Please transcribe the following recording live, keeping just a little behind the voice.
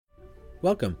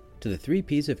Welcome to the 3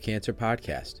 Ps of Cancer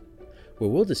podcast, where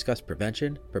we'll discuss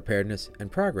prevention, preparedness,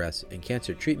 and progress in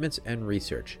cancer treatments and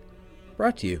research.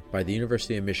 Brought to you by the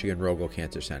University of Michigan Rogel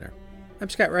Cancer Center. I'm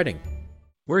Scott Redding.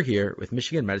 We're here with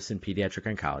Michigan Medicine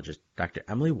pediatric oncologist Dr.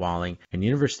 Emily Walling and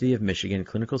University of Michigan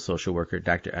clinical social worker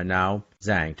Dr. Anao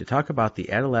Zhang to talk about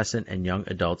the Adolescent and Young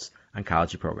Adults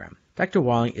Oncology Program. Dr.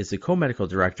 Walling is the co-medical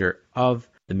director of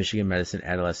the Michigan Medicine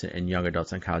Adolescent and Young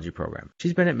Adults Oncology Program.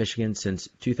 She's been at Michigan since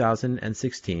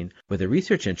 2016 with a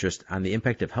research interest on the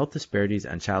impact of health disparities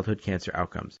on childhood cancer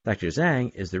outcomes. Dr.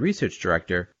 Zhang is the research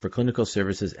director for clinical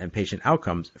services and patient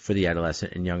outcomes for the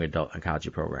Adolescent and Young Adult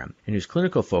Oncology Program, and whose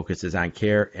clinical focus is on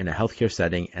care in a healthcare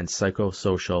setting and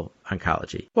psychosocial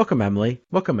oncology. Welcome, Emily.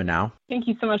 Welcome, Anao. Thank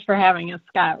you so much for having us,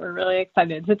 Scott. We're really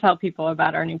excited to tell people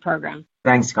about our new program.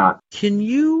 Thanks, Scott. Can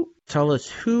you tell us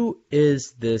who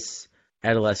is this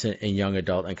Adolescent and Young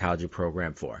Adult Oncology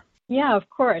Program for? Yeah, of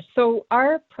course. So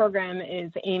our program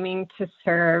is aiming to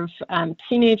serve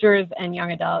teenagers and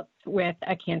young adults with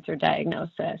a cancer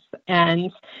diagnosis.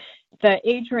 And the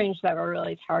age range that we're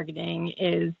really targeting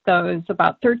is those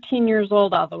about 13 years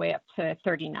old all the way up to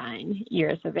 39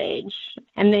 years of age.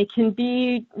 And they can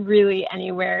be really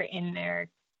anywhere in their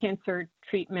cancer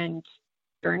treatment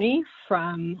journey,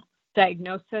 from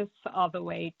diagnosis all the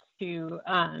way to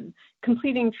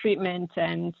completing treatment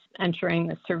and entering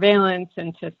the surveillance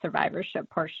into survivorship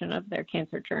portion of their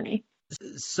cancer journey.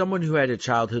 Someone who had a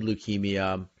childhood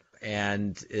leukemia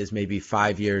and is maybe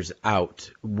 5 years out,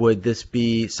 would this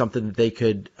be something that they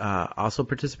could also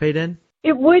participate in?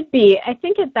 It would be. I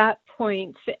think at that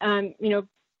point,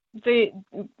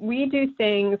 we do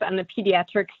things on the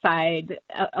pediatric side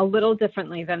a little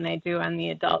differently than they do on the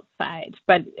adult side,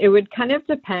 but it would kind of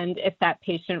depend if that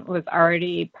patient was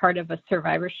already part of a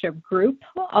survivorship group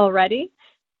already.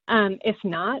 If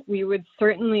not, we would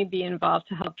certainly be involved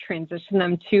to help transition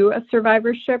them to a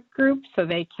survivorship group so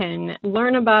they can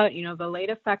learn about, the late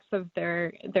effects of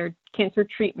their cancer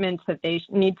treatments that they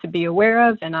need to be aware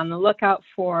of and on the lookout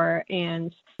for,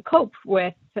 and cope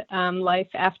with life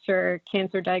after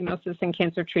cancer diagnosis and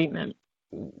cancer treatment.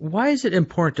 Why is it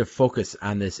important to focus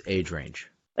on this age range?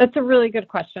 That's a really good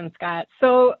question, Scott.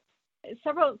 So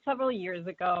several years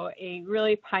ago, a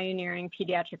really pioneering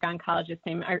pediatric oncologist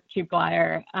named Archie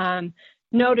Blyer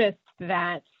noticed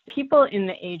that people in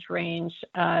the age range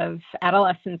of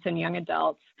adolescents and young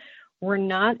adults were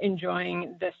not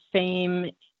enjoying the same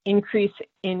increase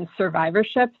in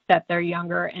survivorship that their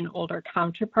younger and older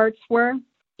counterparts were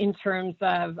in terms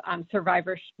of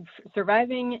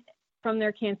surviving from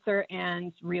their cancer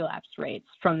and relapse rates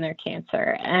from their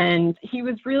cancer. And he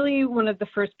was really one of the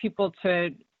first people to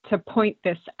point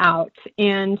this out.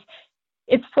 And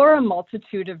it's for a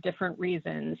multitude of different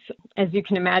reasons. As you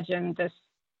can imagine, this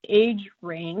age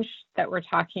range that we're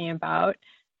talking about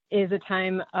is a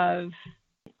time of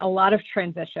a lot of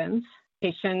transitions.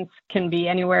 Patients can be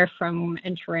anywhere from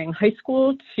entering high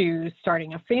school to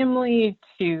starting a family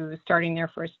to starting their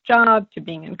first job to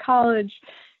being in college.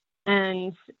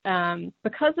 And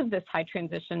because of this high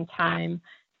transition time,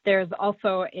 there's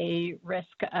also a risk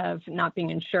of not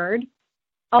being insured.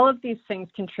 All of these things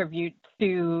contribute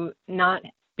to not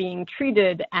being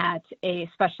treated at a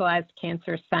specialized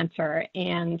cancer center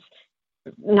and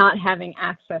not having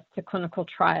access to clinical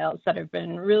trials that have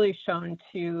been really shown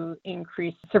to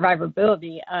increase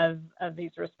survivability of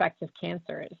these respective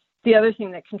cancers. The other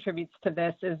thing that contributes to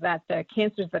this is that the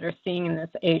cancers that are seen in this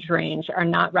age range are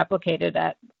not replicated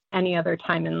at any other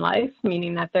time in life,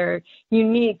 meaning that they're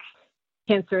unique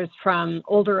cancers from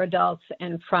older adults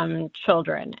and from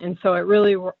children. And so it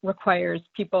really requires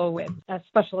people with a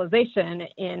specialization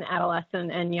in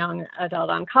adolescent and young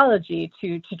adult oncology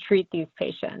to treat these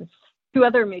patients. Two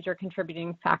other major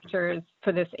contributing factors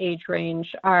for this age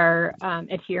range are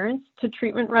adherence to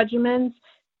treatment regimens,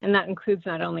 and that includes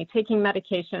not only taking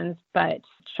medications, but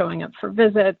showing up for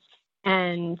visits,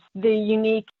 and the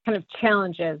unique kind of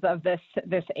challenges of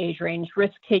this age range: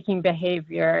 risk-taking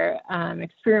behavior,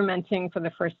 experimenting for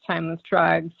the first time with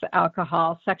drugs,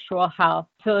 alcohol, sexual health,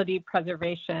 fertility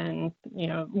preservation,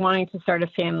 wanting to start a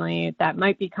family that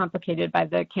might be complicated by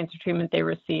the cancer treatment they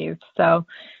received. So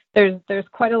there's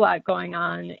quite a lot going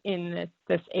on in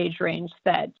this age range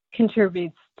that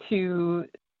contributes to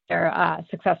their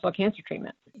successful cancer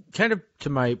treatment. Kind of to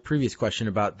my previous question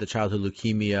about the childhood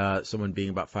leukemia, someone being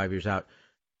about 5 years out,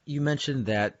 you mentioned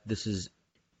that this is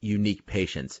unique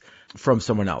patients from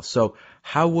someone else. So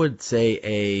how would, say,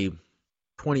 a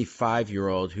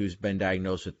 25-year-old who's been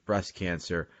diagnosed with breast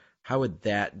cancer, how would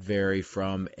that vary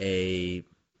from a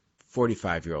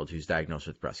 45-year-old who's diagnosed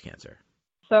with breast cancer?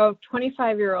 So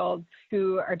 25-year-olds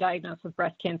who are diagnosed with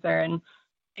breast cancer, and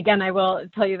again, I will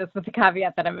tell you this with the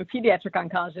caveat that I'm a pediatric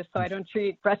oncologist, so I don't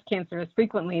treat breast cancer as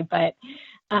frequently, but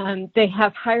they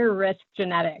have higher risk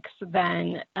genetics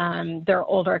than their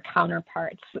older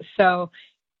counterparts. So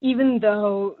even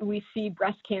though we see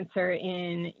breast cancer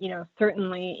in,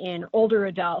 certainly in older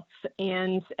adults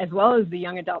and as well as the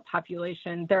young adult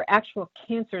population, their actual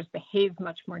cancers behave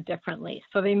much more differently.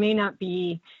 So they may not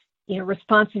be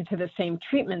responsive to the same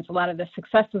treatments. A lot of the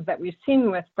successes that we've seen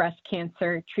with breast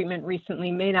cancer treatment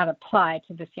recently may not apply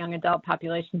to this young adult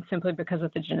population simply because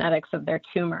of the genetics of their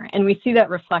tumor. And we see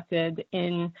that reflected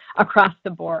across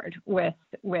the board with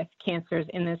cancers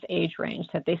in this age range,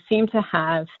 that they seem to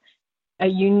have a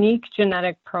unique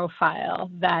genetic profile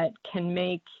that can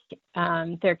make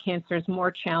their cancers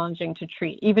more challenging to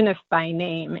treat, even if by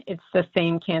name it's the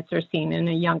same cancer seen in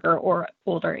a younger or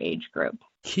older age group.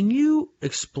 Can you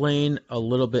explain a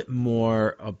little bit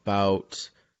more about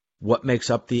what makes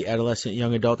up the Adolescent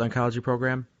Young Adult Oncology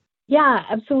Program? Yeah,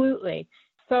 absolutely.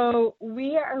 So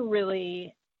we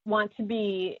really want to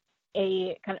be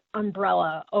a kind of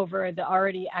umbrella over the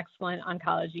already excellent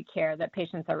oncology care that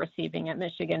patients are receiving at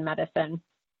Michigan Medicine.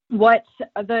 What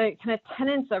the kind of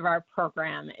tenets of our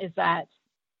program is that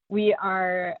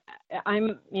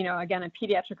I'm again, a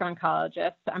pediatric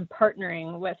oncologist. I'm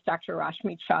partnering with Dr.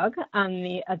 Rashmi Chugh on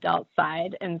the adult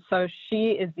side, and so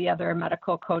she is the other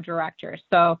medical co-director.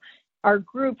 So our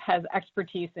group has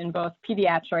expertise in both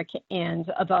pediatric and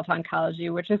adult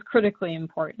oncology, which is critically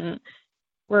important.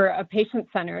 We're a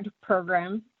patient-centered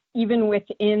program, even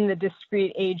within the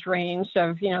discrete age range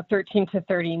of 13 to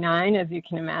 39. As you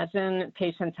can imagine,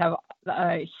 patients have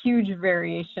a huge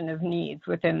variation of needs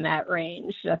within that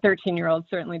range. A 13-year-old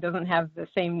certainly doesn't have the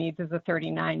same needs as a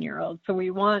 39-year-old. So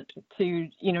we want to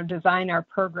design our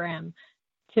program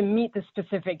to meet the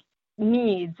specific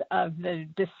needs of the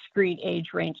discrete age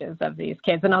ranges of these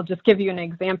kids. And I'll just give you an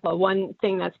example. One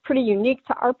thing that's pretty unique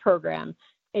to our program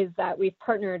is that we've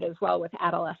partnered as well with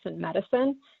Adolescent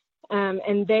Medicine,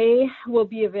 and they will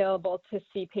be available to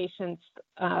see patients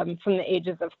from the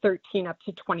ages of 13 up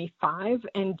to 25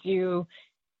 and do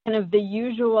kind of the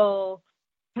usual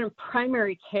kind of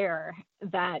primary care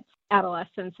that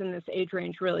adolescents in this age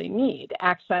range really need: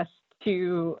 access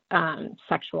to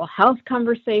sexual health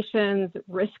conversations,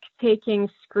 risk-taking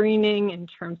screening in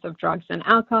terms of drugs and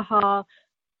alcohol,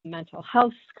 mental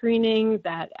health screening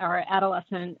that our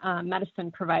adolescent medicine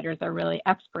providers are really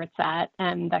experts at,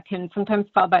 and that can sometimes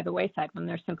fall by the wayside when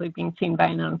they're simply being seen by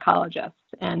an oncologist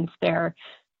and their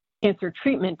cancer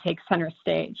treatment takes center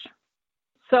stage.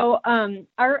 So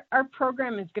our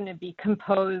program is going to be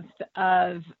composed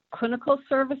of clinical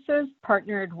services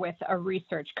partnered with a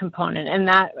research component, and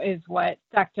that is what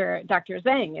Dr.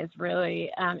 Zhang is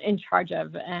really in charge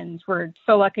of, and we're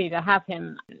so lucky to have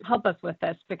him help us with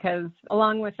this because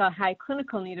along with a high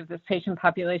clinical need of this patient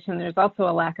population, there's also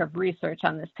a lack of research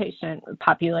on this patient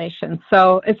population.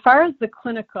 So as far as the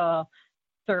clinical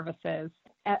services,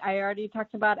 I already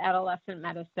talked about adolescent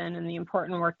medicine and the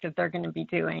important work that they're going to be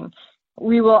doing.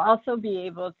 We will also be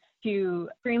able to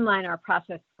streamline our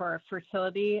process for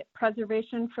fertility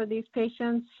preservation for these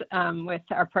patients with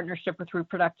our partnership with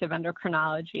Reproductive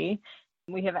Endocrinology.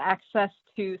 We have access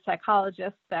to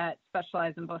psychologists that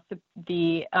specialize in both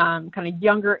the kind of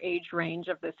younger age range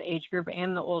of this age group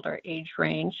and the older age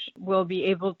range. We'll be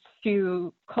able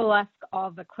to coalesce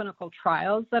all the clinical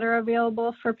trials that are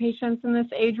available for patients in this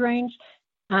age range.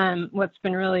 What's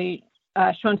been really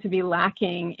shown to be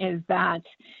lacking is that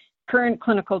current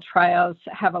clinical trials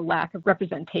have a lack of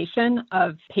representation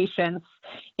of patients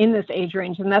in this age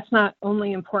range, and that's not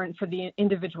only important for the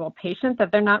individual patient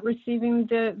that they're not receiving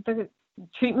the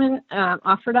treatment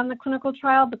offered on the clinical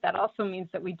trial, but that also means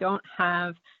that we don't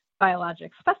have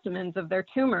biologic specimens of their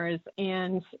tumors,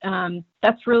 and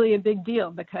that's really a big deal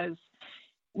because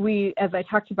as I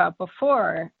talked about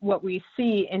before, what we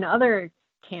see in other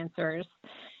cancers,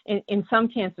 in some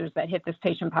cancers that hit this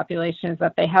patient population, is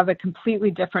that they have a completely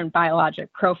different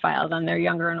biologic profile than their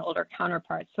younger and older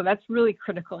counterparts. So that's really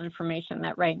critical information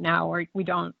that right now we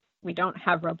don't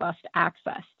have robust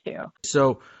access to.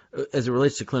 So as it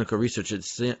relates to clinical research, it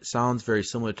sounds very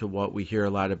similar to what we hear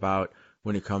a lot about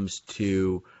when it comes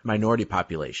to minority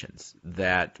populations,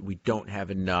 that we don't have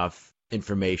enough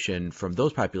information from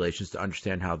those populations to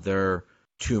understand how their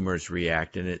tumors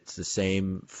react. And it's the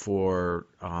same for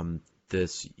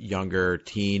this younger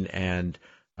teen and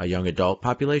a young adult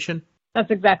population? That's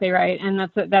exactly right, and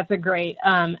that's a great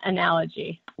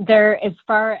analogy. There, as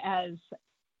far as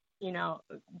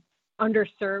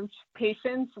underserved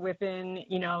patients within,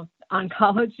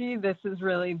 oncology, this is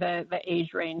really the age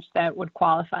range that would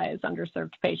qualify as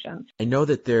underserved patients. I know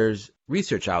that there's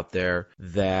research out there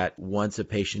that once a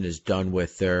patient is done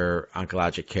with their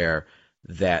oncologic care,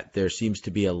 that there seems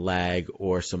to be a lag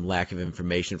or some lack of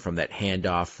information from that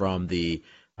handoff from the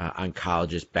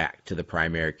oncologist back to the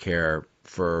primary care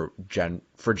for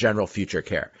general future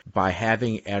care. By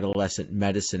having adolescent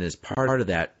medicine as part of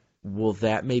that, will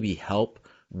that maybe help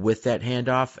with that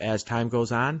handoff as time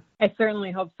goes on? I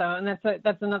certainly hope so. And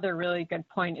that's another really good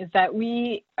point, is that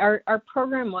our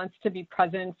program wants to be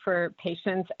present for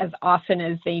patients as often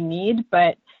as they need,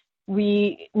 but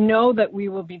we know that we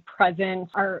will be present.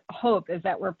 Our hope is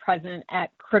that we're present at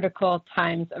critical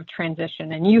times of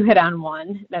transition. And you hit on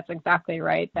one. That's exactly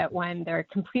right, that when they're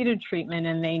completed treatment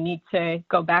and they need to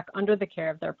go back under the care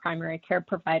of their primary care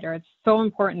provider, it's so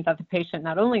important that the patient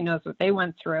not only knows what they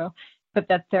went through, but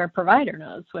that their provider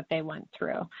knows what they went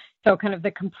through. So kind of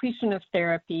the completion of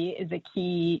therapy is a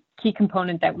key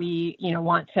component that we,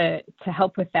 want to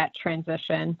help with that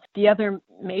transition. The other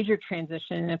major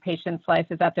transition in a patient's life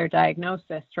is at their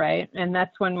diagnosis, right? And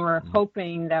that's when we're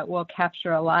hoping that we'll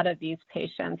capture a lot of these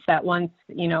patients, that once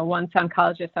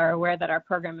oncologists are aware that our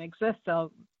program exists,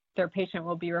 their patient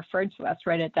will be referred to us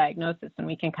right at diagnosis, and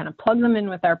we can kind of plug them in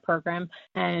with our program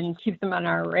and keep them on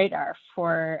our radar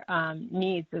for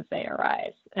needs as they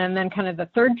arise. And then kind of the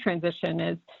third transition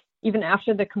is, even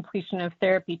after the completion of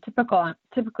therapy,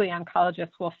 typically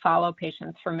oncologists will follow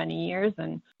patients for many years.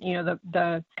 And,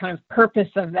 the kind of purpose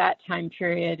of that time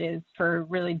period is for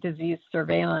really disease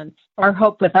surveillance. Our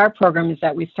hope with our program is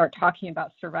that we start talking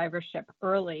about survivorship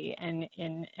early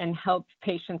and help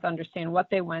patients understand what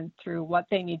they went through, what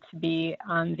they need to be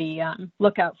on the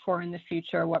lookout for in the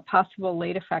future, what possible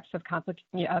late effects of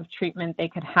treatment they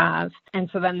could have. And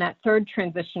so then that third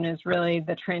transition is really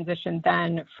the transition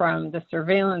then from the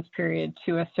surveillance period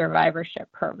to a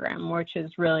survivorship program, which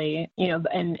is really,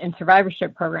 and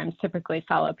survivorship programs typically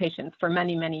follow patients for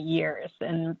many, many years.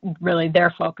 And really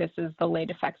their focus is the late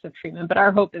effects of treatment. But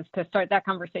our hope is to start that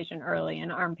conversation early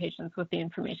and arm patients with the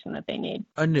information that they need.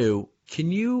 Anu,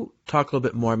 can you talk a little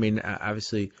bit more? I mean,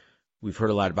 obviously, we've heard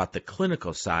a lot about the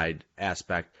clinical side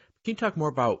aspect. Can you talk more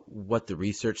about what the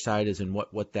research side is and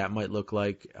what that might look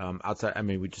like outside? I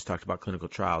mean, we just talked about clinical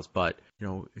trials, but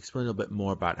explain a little bit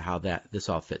more about how this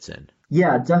all fits in.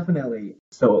 Yeah, definitely.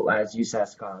 So as you said,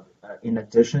 Scott, in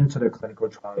addition to the clinical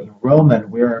trial enrollment,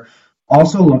 we're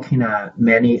also looking at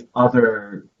many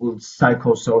other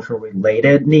psychosocial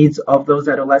related needs of those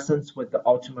adolescents with the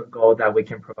ultimate goal that we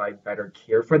can provide better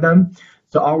care for them.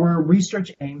 So our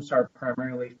research aims are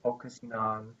primarily focusing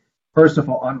on, first of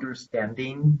all,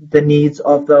 understanding the needs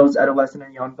of those adolescent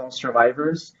and young adult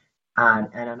survivors. And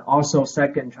then also,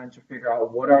 second, trying to figure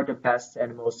out what are the best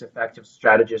and most effective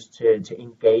strategies to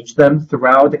engage them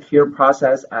throughout the care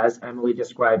process, as Emily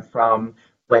described, from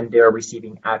when they're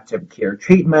receiving active care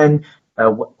treatment,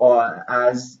 or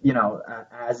as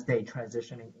they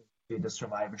transition into the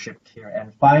survivorship care.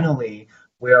 And finally,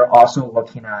 we're also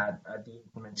looking at the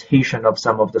implementation of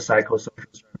some of the psychosocial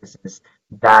services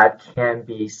that can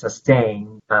be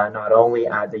sustained not only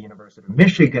at the University of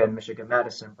Michigan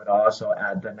Medicine, but also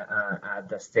at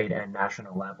the state and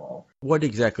national level. What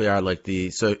exactly are the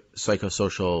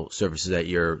psychosocial services that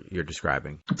you're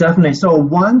describing? Definitely. So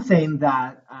one thing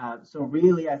that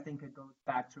really I think it goes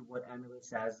back to what Emily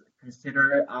says.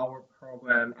 Consider our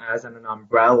program as an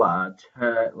umbrella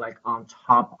to on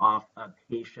top of a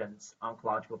patient's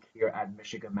oncological care at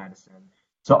Michigan Medicine.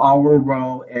 So our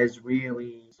role is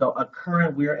really,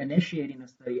 we're initiating a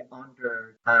study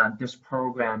under this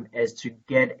program is to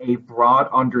get a broad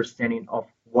understanding of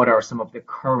what are some of the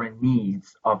current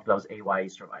needs of those AYE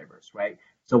survivors, right?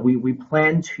 So we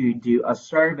plan to do a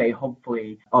survey,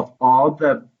 hopefully, of all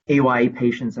the AYE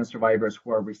patients and survivors who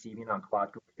are receiving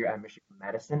oncological care at Michigan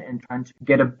Medicine and trying to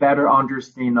get a better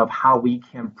understanding of how we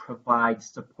can provide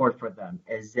support for them.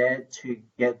 Is it to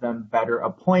get them better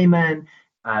appointment?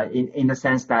 In the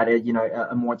sense that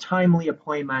a more timely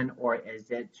appointment, or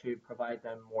is it to provide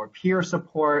them more peer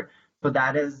support? So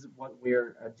that is what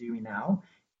we're doing now.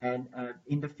 And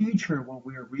in the future, what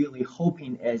we're really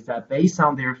hoping is that based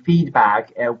on their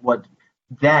feedback, it would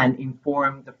then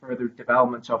inform the further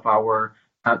development of our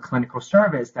clinical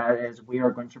service. That is, we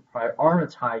are going to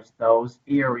prioritize those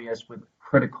areas with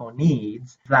critical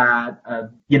needs that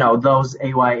those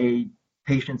AYA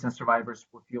patients and survivors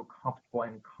will feel comfortable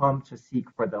and come to seek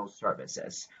for those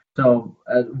services. So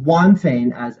one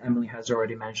thing, as Emily has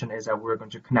already mentioned, is that we're going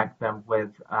to connect them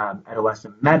with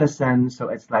adolescent medicine. So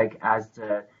it's as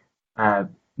the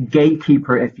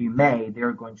gatekeeper, if you may.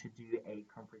 They're going to do a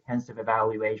comprehensive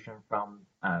evaluation from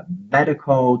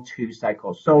medical to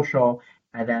psychosocial,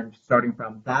 and then starting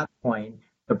from that point,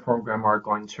 the program are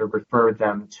going to refer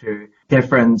them to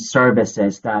different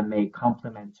services that may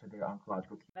complement to their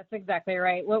oncological care. That's exactly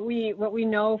right. What we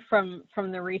know from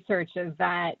the research is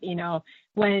that,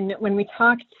 when we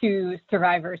talk to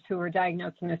survivors who were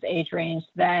diagnosed in this age range,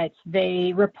 that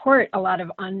they report a lot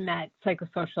of unmet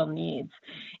psychosocial needs.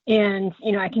 And,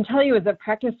 I can tell you as a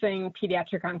practicing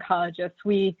pediatric oncologist,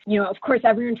 of course,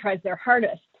 everyone tries their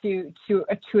hardest to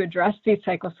address these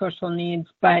psychosocial needs,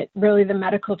 but really the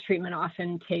medical treatment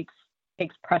often takes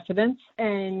precedence,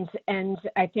 and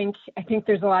I think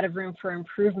there's a lot of room for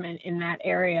improvement in that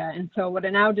area. And so what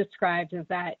Anau described is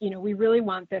that we really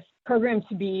want this program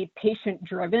to be patient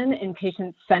driven and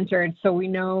patient centered, so we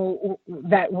know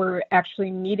that we're actually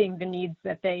meeting the needs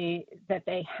that they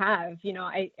have.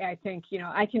 I think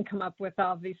I can come up with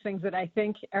all of these things that I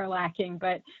think are lacking,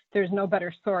 but there's no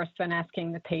better source than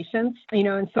asking the patients.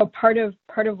 And so part of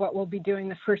what we'll be doing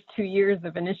the first 2 years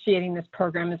of initiating this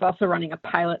program is also running a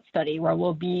pilot study where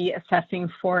we'll be assessing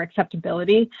for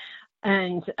acceptability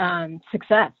and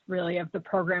success, really, of the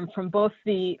program from both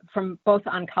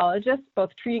oncologists, both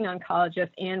treating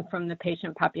oncologists, and from the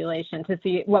patient population to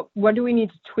see what do we need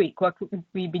to tweak, what could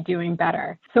we be doing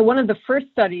better. So one of the first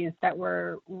studies that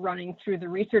we're running through the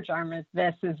research arm of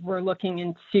this is we're looking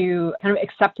into kind of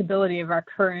acceptability of our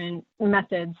current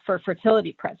methods for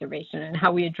fertility preservation and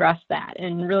how we address that.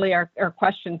 And really our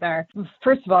questions are,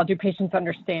 first of all, do patients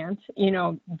understand,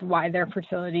 why their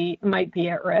fertility might be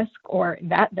at risk, or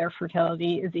that their fertility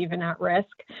is even at risk?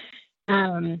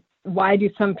 Why do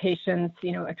some patients,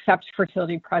 accept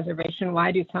fertility preservation?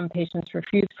 Why do some patients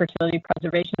refuse fertility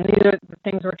preservation? These are the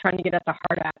things we're trying to get at the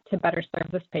heart of to better serve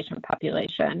this patient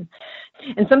population.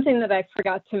 And something that I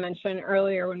forgot to mention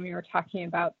earlier when we were talking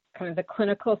about kind of the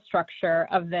clinical structure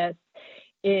of this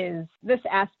is this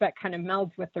aspect kind of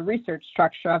melds with the research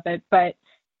structure of it, but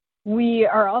we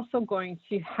are also going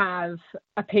to have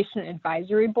a patient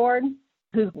advisory board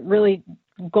whose really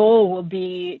goal will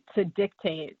be to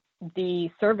dictate the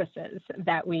services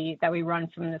that we run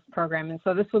from this program. And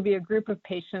so this will be a group of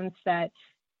patients that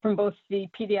from both the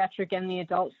pediatric and the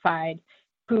adult side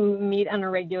who meet on a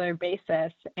regular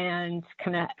basis and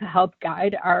kind of help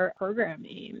guide our program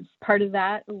aims. Part of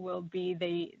that will be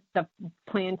the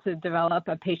plan to develop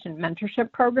a patient mentorship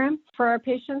program for our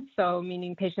patients. So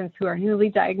meaning patients who are newly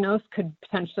diagnosed could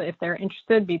potentially, if they're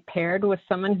interested, be paired with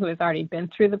someone who has already been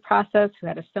through the process, who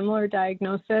had a similar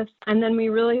diagnosis. And then we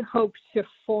really hope to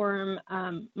form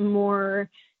more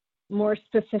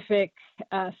specific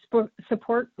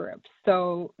support groups.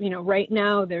 So, right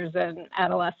now there's an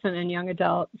adolescent and young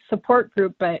adult support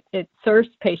group, but it serves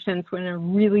patients in a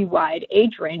really wide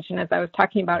age range. And as I was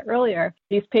talking about earlier,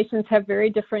 these patients have very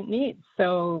different needs.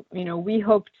 So, we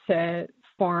hope to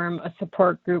form a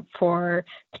support group for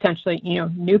potentially,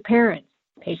 new parents,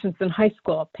 patients in high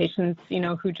school, patients,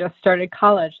 who just started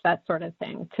college, that sort of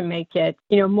thing, to make it,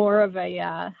 more of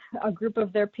a group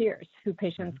of their peers who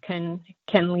patients can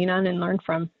lean on and learn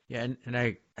from. Yeah, and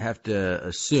I have to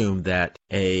assume that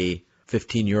a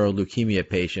 15-year-old leukemia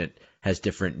patient has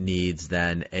different needs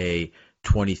than a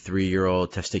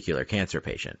 23-year-old testicular cancer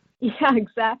patient. Yeah,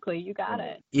 exactly. You got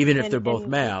it. Even if they're both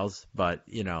males, but,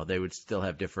 they would still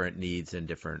have different needs and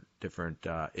different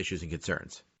issues and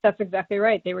concerns. That's exactly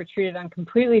right. They were treated on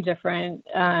completely different,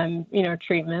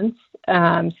 treatments.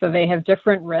 So they have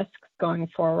different risks going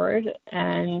forward.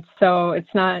 And so it's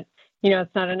not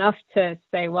enough to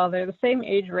say, well, they're the same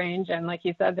age range. And like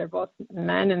you said, they're both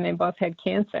men and they both had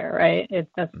cancer, right?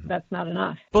 That's not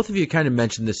enough. Both of you kind of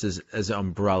mentioned this as an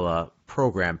umbrella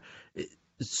program.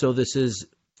 So this is,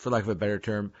 for lack of a better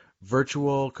term,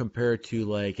 virtual compared to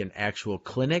like an actual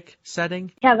clinic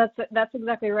setting? Yeah, that's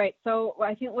exactly right. So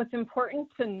I think what's important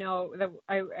to know that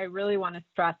I really want to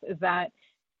stress is that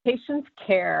patients'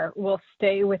 care will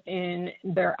stay within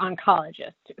their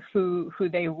oncologist who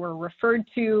they were referred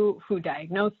to, who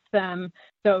diagnosed them.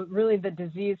 So really the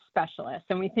disease specialist.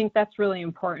 And we think that's really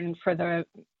important for the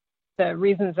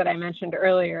reasons that I mentioned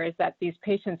earlier, is that these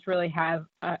patients really have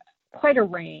quite a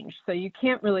range. So you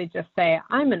can't really just say,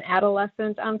 I'm an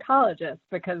adolescent oncologist,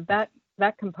 because that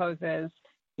composes,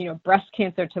 breast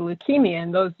cancer to leukemia,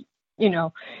 and those,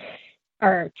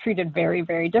 are treated very,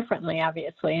 very differently,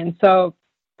 obviously. And so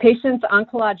patients'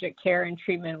 oncologic care and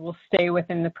treatment will stay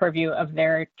within the purview of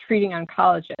their treating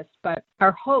oncologist, but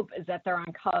our hope is that their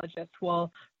oncologist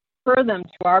will refer them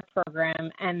to our program,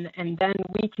 and then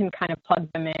we can kind of plug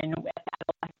them in with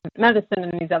adolescent medicine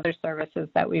and these other services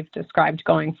that we've described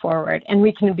going forward. And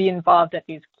we can be involved at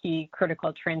these key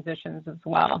critical transitions as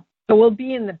well. So we'll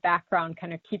be in the background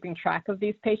kind of keeping track of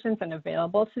these patients and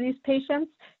available to these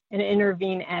patients and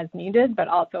intervene as needed, but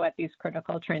also at these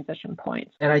critical transition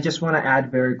points. And I just want to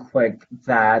add very quick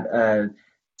that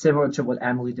similar to what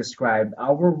Emily described,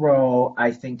 our role,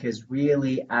 I think, is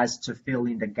really as to fill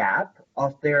in the gap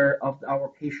of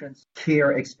our patients'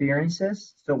 care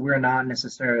experiences. So we're not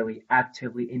necessarily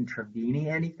actively intervening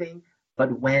anything,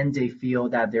 but when they feel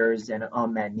that there is an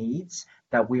unmet needs,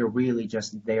 that we're really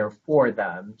just there for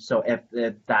them. So if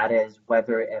that is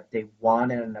whether if they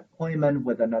want an appointment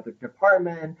with another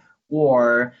department,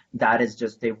 or that is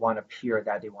just they want a peer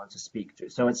that they want to speak to.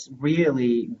 So it's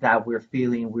really that we're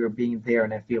being there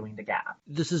and then filling the gap.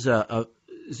 This is a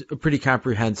pretty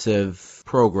comprehensive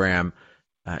program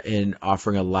in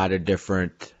offering a lot of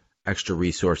different extra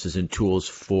resources and tools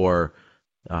for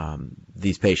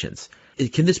these patients.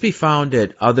 Can this be found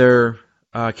at other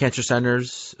cancer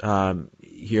centers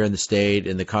here in the state,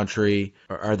 in the country?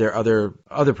 Or are there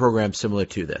other programs similar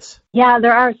to this? Yeah,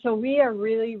 there are. So we are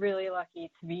really, really lucky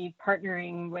to be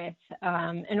partnering with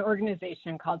an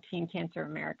organization called Teen Cancer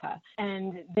America.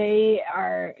 And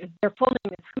their full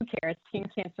name is Who Cares, Teen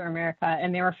Cancer America,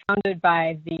 and they were founded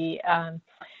by the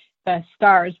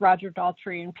stars, Roger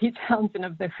Daltrey and Pete Townsend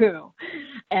of The Who.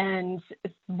 And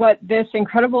what this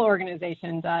incredible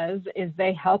organization does is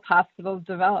they help hospitals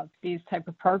develop these type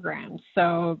of programs.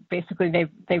 So basically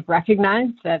they've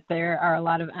recognized that there are a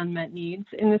lot of unmet needs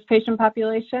in this patient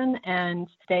population, and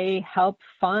they help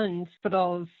fund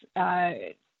hospitals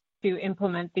to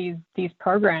implement these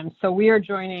programs. So we are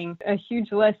joining a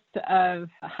huge list of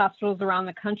hospitals around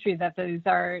the country that these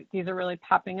are really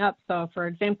popping up. So for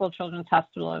example, Children's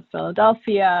Hospital of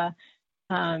Philadelphia,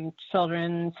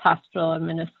 Children's Hospital of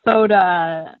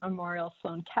Minnesota, Memorial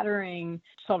Sloan Kettering,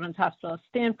 Children's Hospital of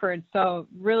Stanford. So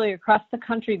really across the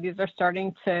country, these are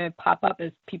starting to pop up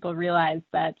as people realize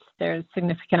that there's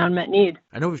significant unmet need.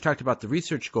 I know we've talked about the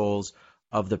research goals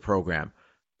of the program.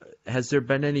 Has there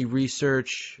been any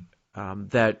research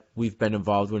that we've been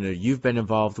involved with or you've been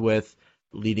involved with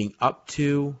leading up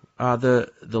to the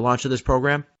launch of this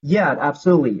program? Yeah,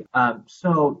 absolutely.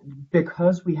 So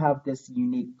because we have this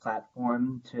unique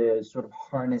platform to sort of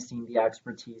harnessing the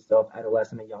expertise of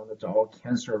adolescent and young adult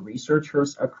cancer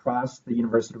researchers across the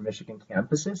University of Michigan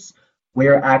campuses,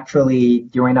 we're actually,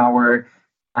 during our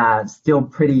still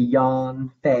pretty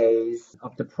young phase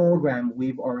of the program,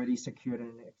 we've already secured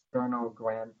an external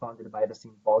grant funded by the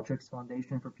St. Baldrick's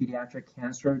Foundation for Pediatric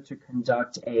Cancer to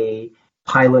conduct a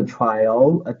pilot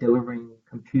trial delivering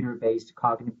computer-based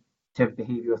cognitive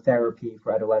behavioral therapy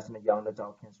for adolescent and young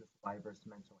adult cancer survivors'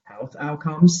 mental health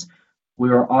outcomes. We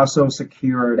were also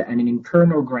secured an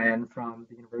internal grant from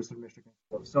the University of Michigan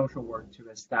School of Social Work to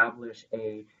establish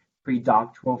a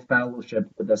pre-doctoral fellowship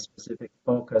with a specific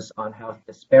focus on health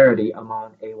disparity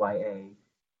among AYA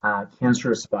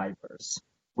cancer survivors.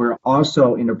 We're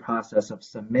also in the process of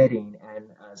submitting,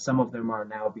 and some of them are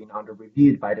now being under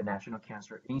reviewed by the National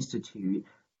Cancer Institute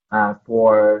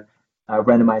for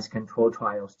randomized control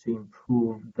trials to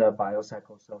improve the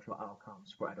biopsychosocial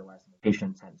outcomes for adolescent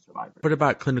patients and survivors. What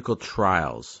about clinical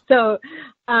trials? So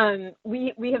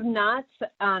we have not,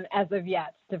 as of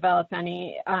yet, developed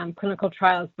any clinical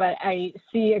trials, but I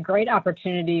see a great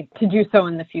opportunity to do so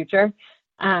in the future.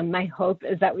 My hope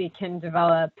is that we can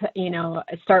develop,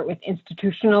 start with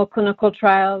institutional clinical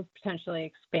trials, potentially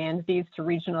expand these to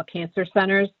regional cancer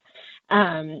centers,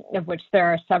 of which there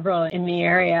are several in the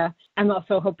area. I'm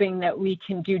also hoping that we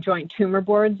can do joint tumor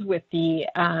boards with the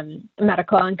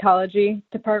medical oncology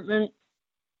department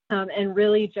and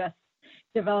really just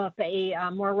develop a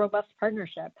more robust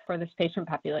partnership for this patient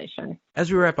population.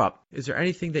 As we wrap up, is there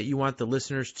anything that you want the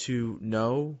listeners to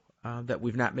know that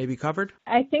we've not maybe covered?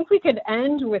 I think we could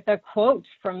end with a quote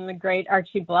from the great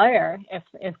Archie Blyer,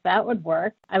 if that would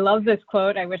work. I love this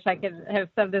quote. I wish I could have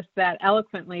said this that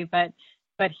eloquently, but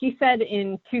he said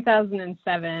in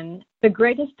 2007, the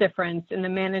greatest difference in the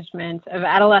management of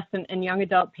adolescent and young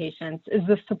adult patients is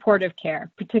the supportive care,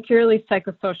 particularly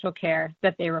psychosocial care,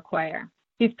 that they require.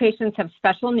 These patients have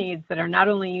special needs that are not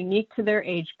only unique to their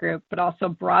age group, but also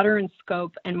broader in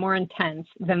scope and more intense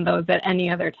than those at any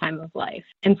other time of life.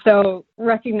 And so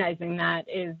recognizing that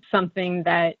is something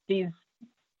that these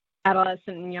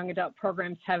adolescent and young adult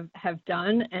programs have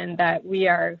done, and that we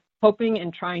are hoping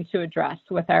and trying to address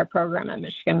with our program at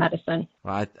Michigan Medicine.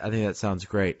 Well, I think that sounds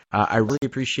great. I really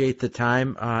appreciate the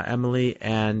time, Emily,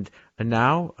 and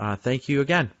now thank you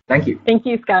again. Thank you. Thank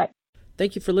you, Scott.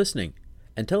 Thank you for listening,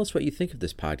 and tell us what you think of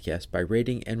this podcast by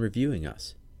rating and reviewing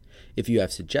us. If you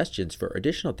have suggestions for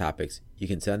additional topics, you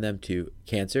can send them to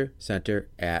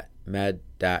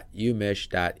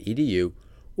cancercenter@med.umich.edu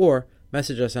or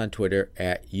message us on Twitter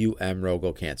at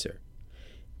UMRogelCancer.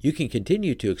 You can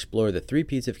continue to explore the three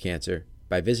P's of cancer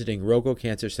by visiting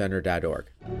rogelcancercenter.org.